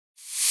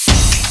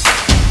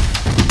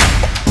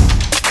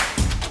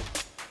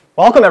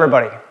Welcome,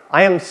 everybody.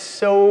 I am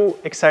so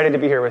excited to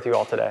be here with you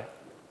all today.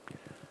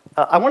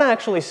 I want to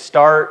actually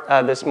start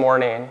this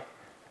morning.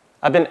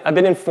 I've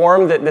been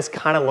informed that this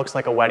kind of looks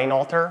like a wedding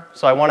altar,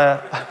 so I want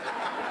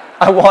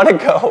to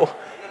go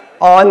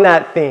on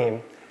that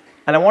theme,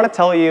 and I want to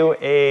tell you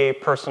a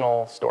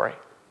personal story.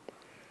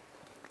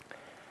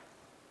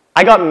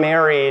 I got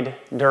married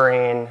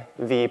during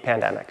the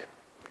pandemic,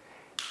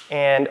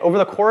 and over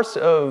the course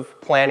of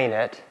planning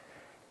it,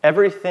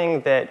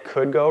 everything that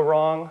could go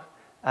wrong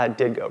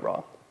did go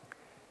wrong.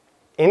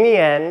 In the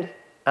end,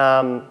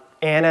 Anna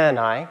and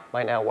I,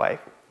 my now wife,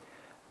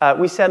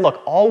 we said,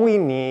 look, all we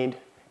need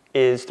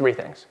is three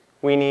things.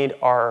 We need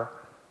our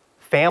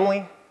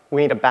family,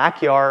 we need a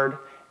backyard,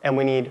 and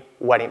we need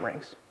wedding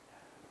rings.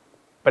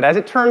 But as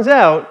it turns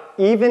out,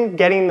 even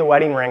getting the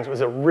wedding rings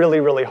was a really,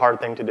 really hard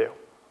thing to do.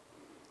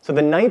 So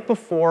the night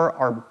before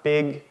our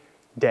big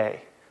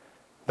day,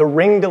 the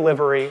ring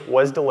delivery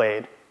was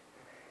delayed,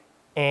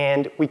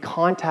 and we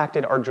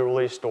contacted our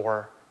jewelry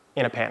store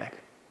in a panic.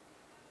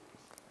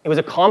 It was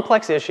a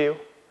complex issue.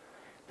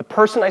 The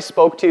person I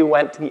spoke to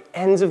went to the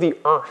ends of the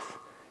earth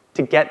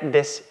to get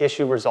this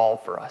issue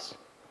resolved for us.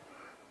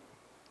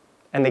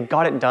 And they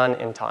got it done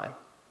in time.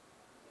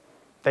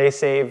 They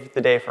saved the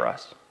day for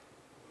us.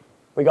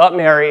 We got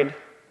married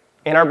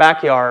in our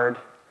backyard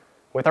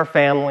with our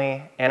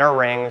family and our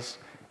rings,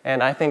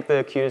 and I think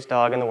the cutest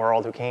dog in the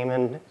world who came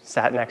and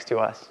sat next to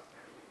us.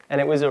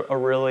 And it was a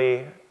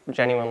really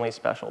genuinely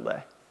special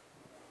day.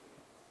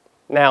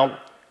 Now,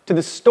 to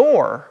the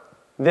store,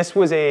 this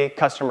was a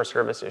customer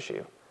service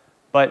issue.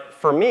 But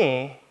for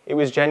me, it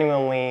was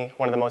genuinely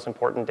one of the most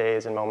important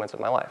days and moments of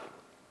my life.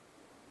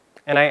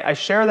 And I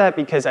share that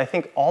because I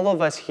think all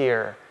of us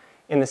here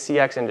in the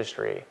CX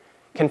industry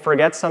can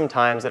forget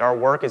sometimes that our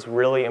work is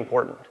really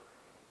important.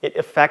 It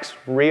affects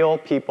real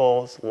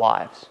people's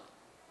lives.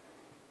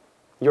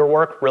 Your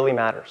work really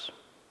matters.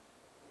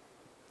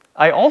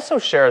 I also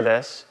share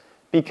this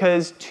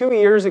because 2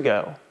 years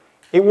ago,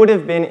 it would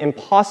have been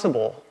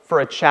impossible for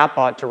a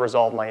chatbot to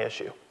resolve my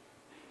issue.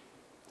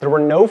 There were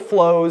no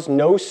flows,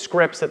 no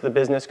scripts that the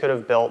business could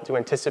have built to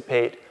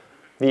anticipate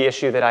the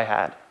issue that I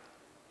had.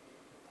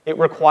 It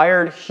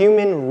required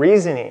human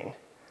reasoning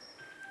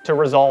to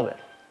resolve it.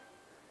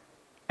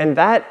 And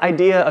that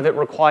idea of it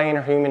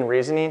requiring human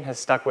reasoning has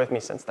stuck with me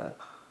since then.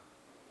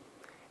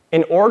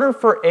 In order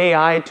for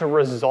AI to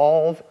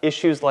resolve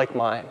issues like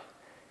mine,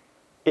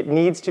 it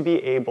needs to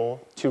be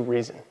able to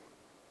reason.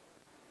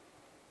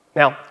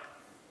 Now,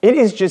 it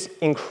is just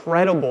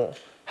incredible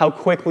how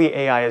quickly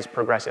AI is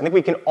progressing. I think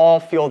we can all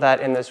feel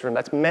that in this room.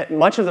 That's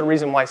much of the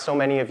reason why so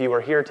many of you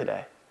are here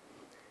today.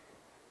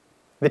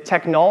 The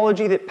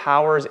technology that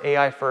powers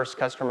AI-first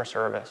customer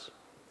service,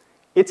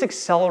 it's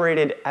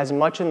accelerated as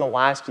much in the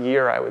last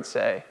year, I would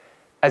say,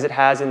 as it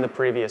has in the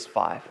previous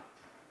 5.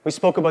 We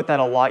spoke about that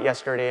a lot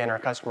yesterday in our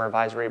customer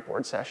advisory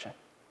board session.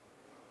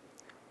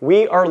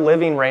 We are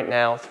living right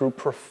now through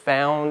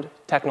profound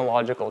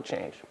technological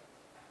change.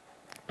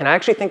 And I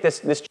actually think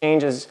this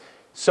change is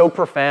so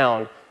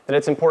profound that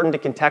it's important to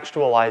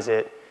contextualize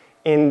it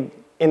in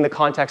the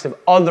context of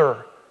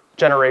other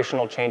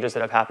generational changes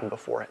that have happened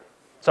before it.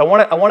 So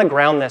I want to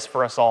ground this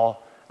for us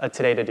all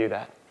today to do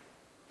that.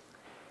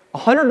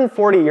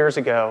 140 years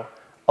ago,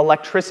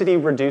 electricity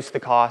reduced the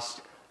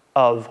cost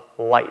of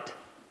light.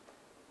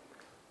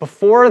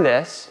 Before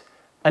this,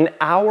 an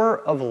hour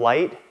of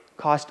light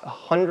cost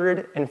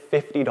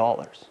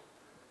 $150.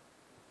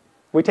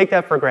 We take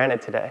that for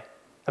granted today.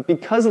 But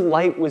because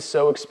light was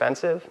so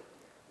expensive,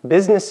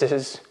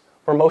 businesses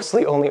were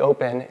mostly only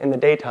open in the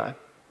daytime.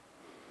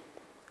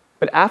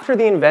 But after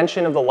the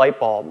invention of the light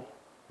bulb,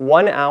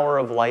 1 hour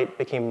of light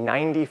became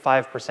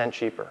 95%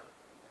 cheaper,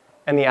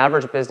 and the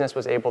average business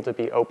was able to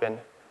be open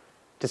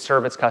to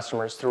serve its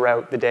customers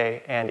throughout the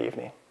day and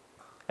evening.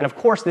 And of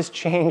course, this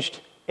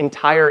changed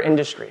entire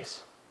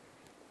industries.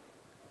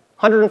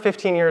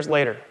 115 years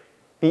later,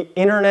 the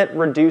internet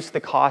reduced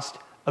the cost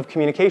of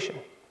communication.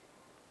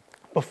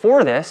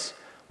 Before this,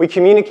 we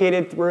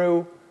communicated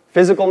through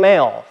physical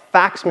mail,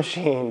 fax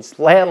machines,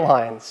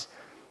 landlines,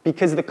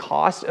 because the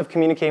cost of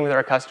communicating with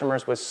our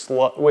customers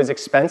was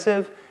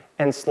expensive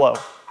and slow.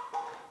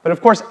 But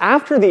of course,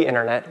 after the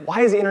internet,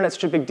 why is the internet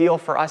such a big deal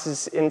for us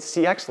as in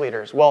CX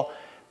leaders? Well,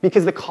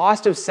 because the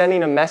cost of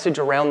sending a message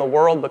around the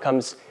world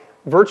becomes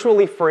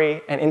virtually free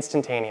and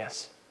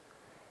instantaneous.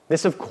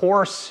 This, of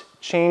course,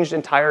 changed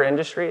entire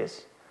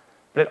industries,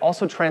 but it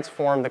also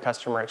transformed the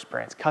customer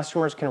experience.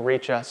 Customers can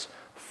reach us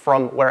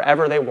from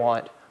wherever they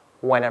want,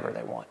 whenever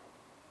they want.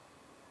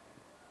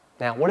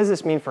 Now, what does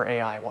this mean for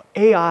AI? Well,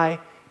 AI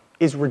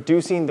is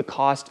reducing the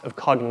cost of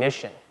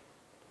cognition.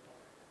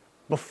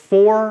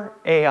 Before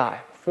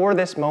AI, before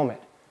this moment,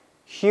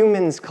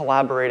 humans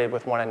collaborated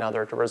with one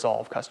another to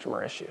resolve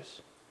customer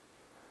issues.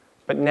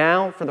 But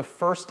now, for the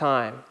first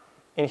time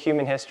in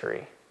human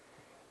history,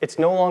 it's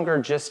no longer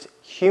just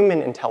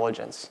human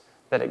intelligence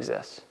that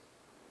exists.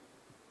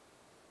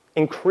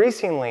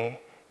 Increasingly,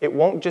 it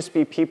won't just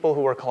be people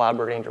who are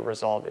collaborating to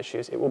resolve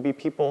issues. It will be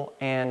people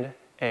and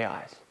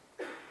AIs.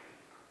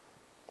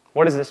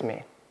 What does this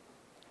mean?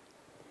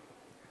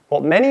 Well,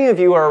 many of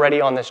you are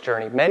already on this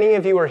journey. Many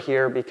of you are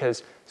here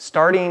because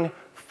starting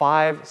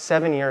 5,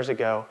 7 years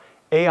ago,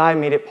 AI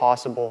made it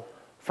possible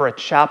for a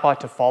chatbot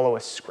to follow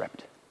a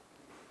script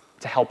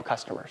to help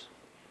customers.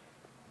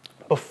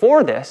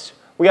 Before this,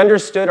 we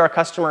understood our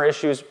customer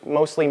issues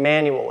mostly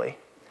manually.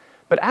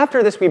 But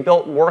after this, we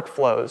built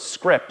workflows,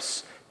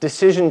 scripts,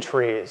 decision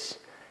trees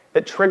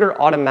that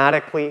trigger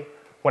automatically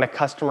when a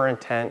customer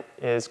intent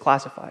is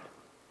classified.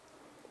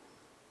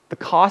 The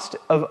cost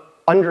of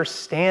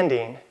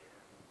understanding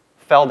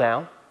fell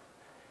down,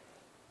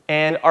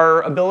 and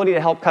our ability to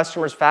help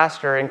customers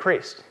faster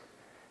increased.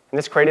 And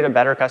this created a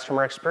better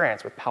customer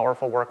experience with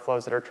powerful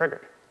workflows that are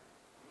triggered.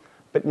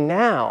 But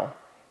now,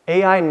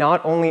 AI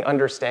not only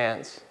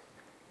understands,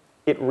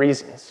 it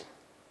reasons.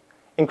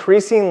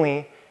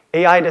 Increasingly,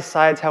 AI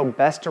decides how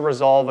best to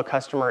resolve a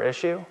customer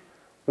issue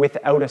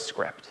without a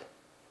script.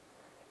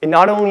 It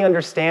not only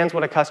understands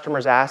what a customer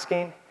is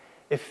asking,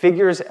 it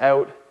figures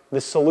out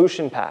the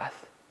solution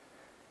path.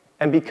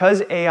 And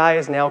because AI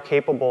is now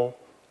capable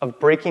of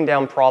breaking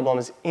down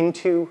problems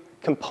into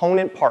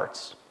component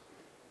parts,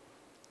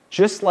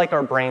 just like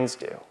our brains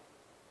do,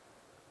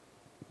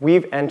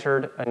 we've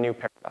entered a new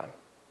paradigm.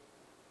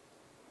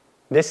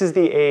 This is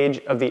the age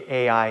of the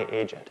AI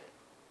agent.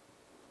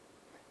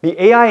 The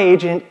AI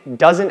agent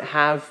doesn't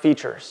have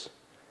features.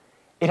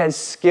 It has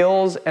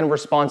skills and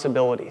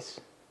responsibilities.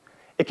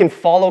 It can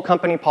follow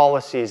company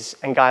policies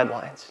and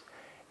guidelines.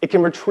 It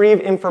can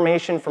retrieve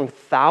information from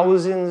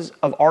thousands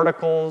of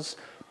articles,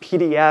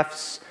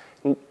 PDFs,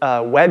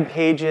 web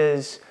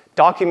pages,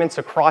 documents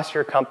across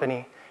your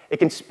company. It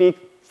can speak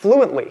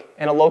fluently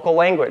in a local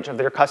language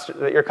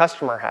that your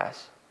customer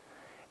has.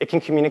 It can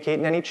communicate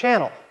in any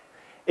channel.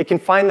 It can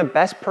find the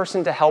best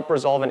person to help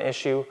resolve an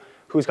issue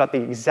who's got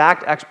the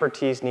exact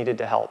expertise needed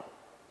to help.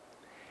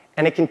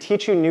 And it can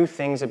teach you new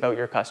things about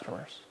your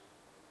customers.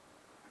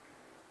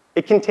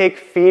 It can take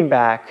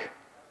feedback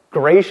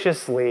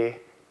graciously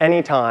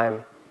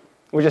anytime,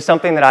 which is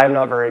something that I'm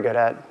not very good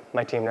at,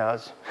 my team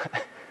knows.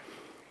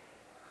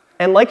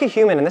 And like a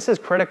human, and this is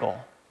critical,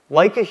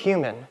 like a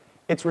human,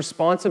 its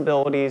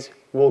responsibilities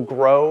will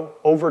grow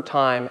over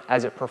time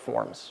as it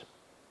performs.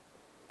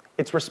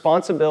 Its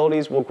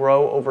responsibilities will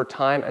grow over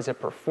time as it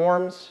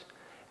performs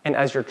and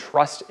as your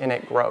trust in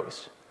it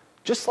grows,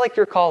 just like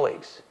your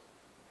colleagues.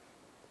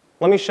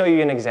 Let me show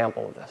you an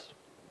example of this.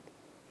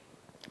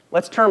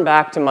 Let's turn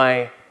back to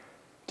my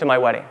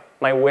wedding,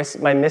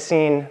 my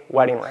missing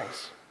wedding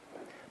rings.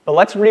 But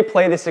let's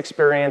replay this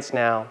experience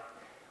now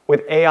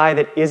with AI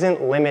that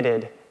isn't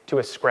limited to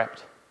a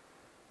script,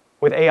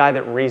 with AI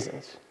that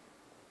reasons.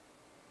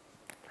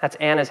 That's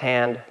Anna's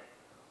hand.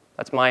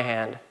 That's my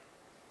hand.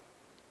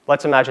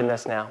 Let's imagine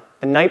this now.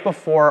 The night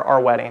before our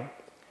wedding,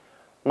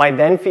 my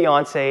then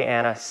fiancée,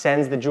 Anna,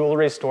 sends the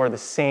jewelry store the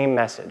same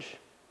message.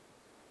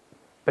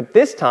 But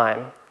this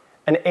time,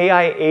 an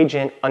AI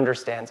agent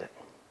understands it.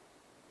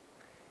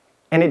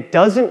 And it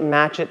doesn't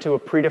match it to a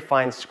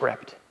predefined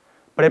script,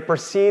 but it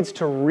proceeds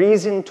to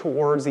reason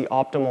towards the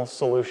optimal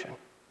solution.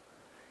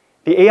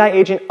 The AI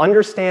agent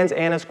understands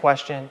Anna's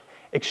question,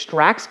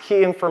 extracts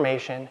key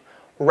information,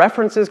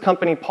 references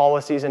company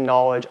policies and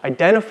knowledge,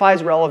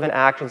 identifies relevant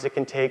actions it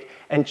can take,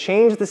 and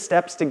change the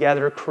steps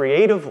together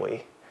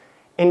creatively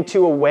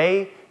into a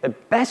way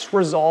that best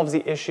resolves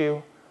the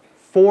issue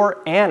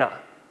for Anna.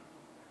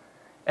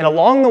 And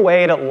along the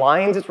way, it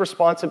aligns its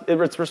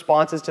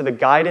responses to the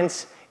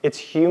guidance its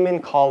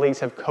human colleagues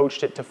have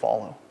coached it to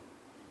follow.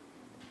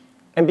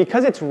 And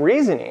because it's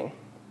reasoning,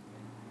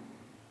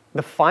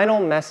 the final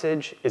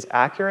message is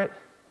accurate,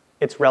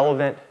 it's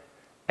relevant,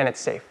 and it's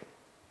safe.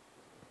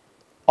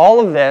 All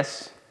of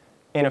this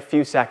in a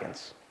few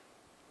seconds.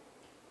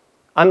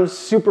 I'm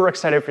super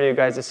excited for you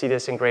guys to see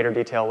this in greater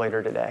detail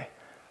later today.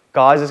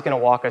 Gauze is going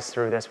to walk us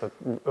through this with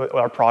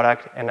our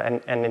product and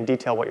in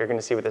detail what you're going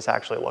to see what this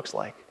actually looks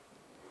like.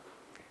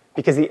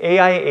 Because the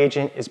AI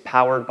agent is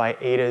powered by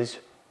Ada's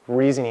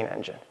reasoning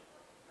engine.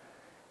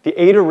 The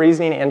Ada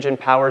reasoning engine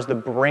powers the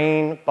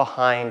brain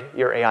behind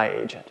your AI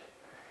agent.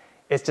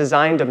 It's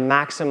designed to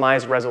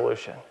maximize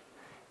resolution,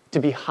 to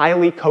be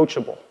highly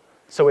coachable,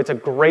 so it's a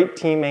great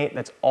teammate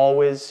that's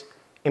always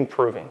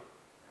improving.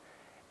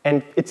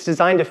 And it's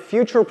designed to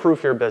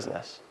future-proof your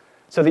business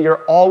so that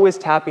you're always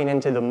tapping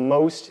into the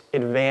most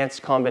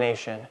advanced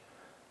combination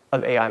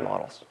of AI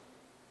models.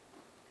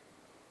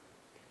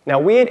 Now,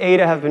 we at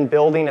Ada have been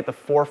building at the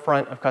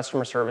forefront of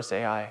customer service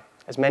AI,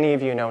 as many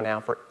of you know now,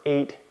 for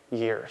 8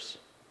 years.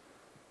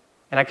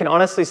 And I can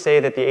honestly say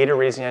that the Ada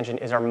reasoning engine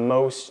is our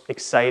most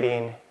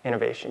exciting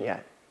innovation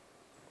yet.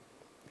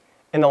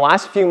 In the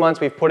last few months,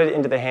 we've put it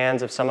into the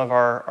hands of some of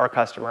our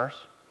customers,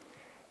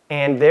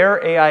 and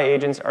their AI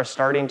agents are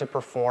starting to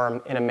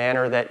perform in a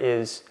manner that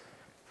is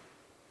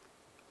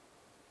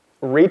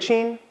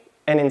reaching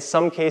and in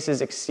some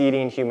cases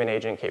exceeding human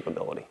agent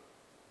capability.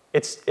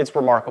 It's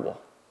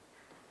remarkable.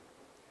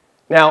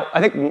 Now,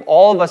 I think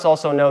all of us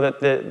also know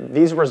that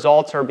these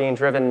results are being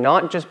driven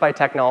not just by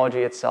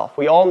technology itself.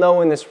 We all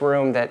know in this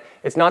room that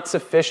it's not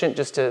sufficient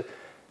just to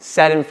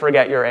set and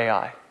forget your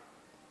AI.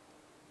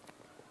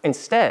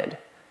 Instead,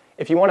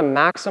 if you want to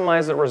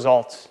maximize the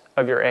results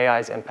of your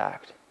AI's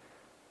impact,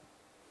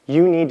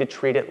 you need to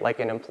treat it like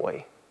an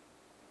employee.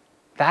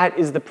 That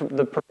is the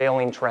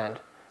prevailing trend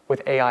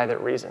with AI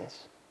that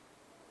reasons.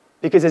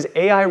 Because as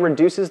AI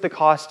reduces the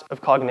cost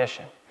of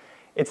cognition,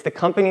 it's the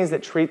companies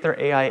that treat their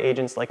AI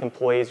agents like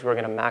employees who are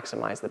going to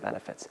maximize the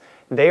benefits.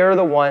 They are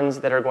the ones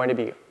that are going to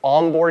be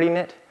onboarding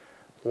it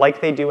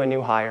like they do a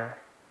new hire,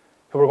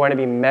 who are going to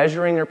be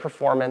measuring their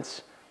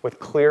performance with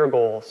clear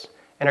goals,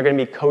 and are going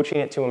to be coaching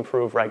it to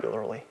improve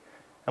regularly.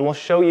 And we'll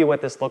show you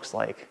what this looks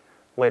like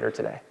later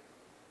today.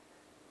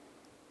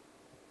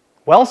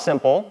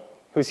 Wealthsimple,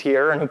 who's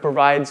here and who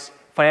provides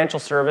financial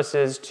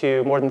services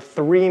to more than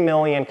 3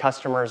 million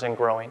customers and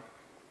growing.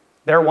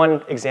 They're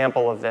one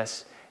example of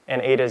this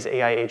and Ada's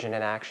AI agent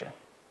in action.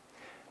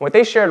 What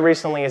they shared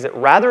recently is that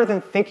rather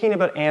than thinking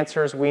about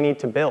answers we need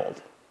to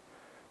build,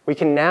 we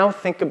can now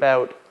think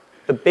about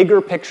the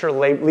bigger picture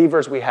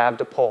levers we have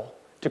to pull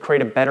to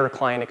create a better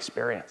client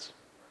experience.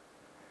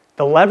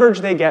 The leverage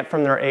they get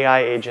from their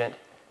AI agent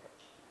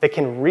that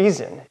can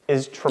reason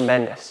is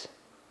tremendous.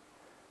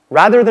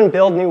 Rather than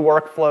build new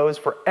workflows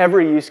for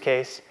every use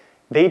case,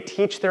 they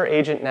teach their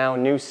agent now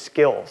new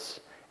skills,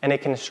 and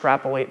it can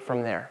extrapolate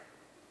from there.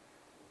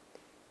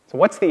 So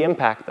what's the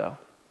impact, though?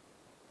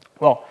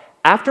 Well,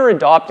 after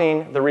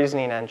adopting the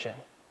reasoning engine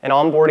and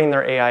onboarding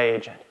their AI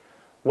agent,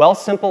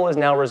 Wealthsimple is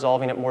now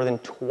resolving at more than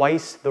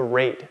twice the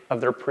rate of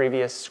their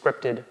previous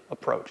scripted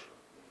approach.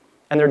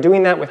 And they're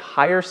doing that with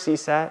higher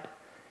CSAT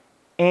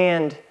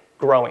and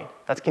growing.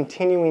 That's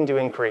continuing to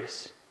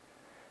increase.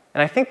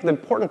 And I think the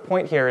important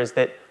point here is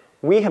that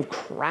we have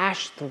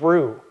crashed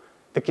through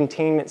the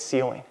containment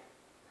ceiling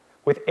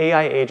with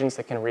AI agents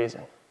that can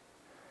reason.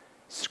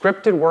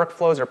 Scripted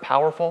workflows are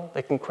powerful.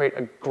 They can create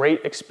a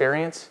great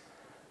experience,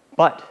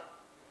 but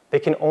they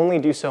can only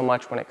do so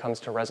much when it comes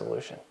to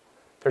resolution.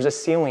 There's a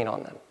ceiling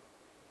on them.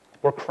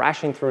 We're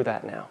crashing through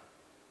that now.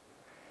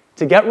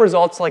 To get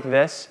results like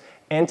this,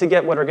 and to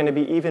get what are going to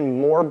be even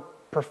more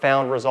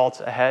profound results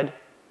ahead,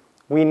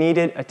 we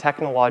needed a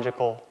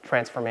technological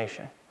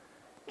transformation,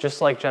 just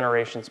like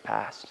generations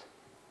past.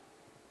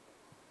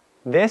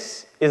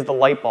 This is the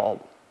light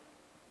bulb.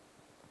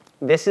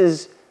 This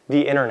is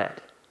the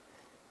internet.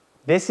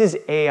 This is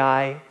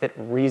AI that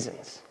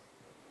reasons.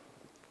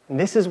 And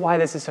this is why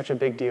this is such a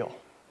big deal.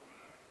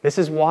 This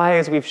is why,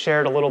 as we've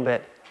shared a little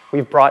bit,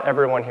 we've brought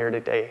everyone here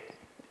today.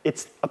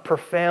 It's a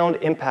profound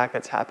impact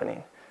that's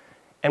happening.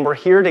 And we're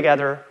here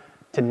together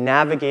to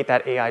navigate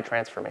that AI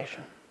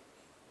transformation.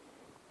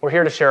 We're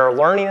here to share our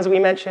learning, as we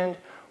mentioned.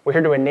 We're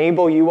here to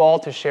enable you all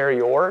to share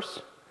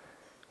yours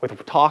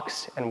with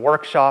talks and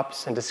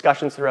workshops and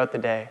discussions throughout the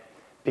day,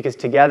 because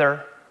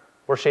together,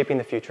 we're shaping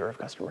the future of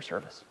customer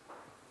service.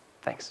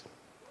 Thanks.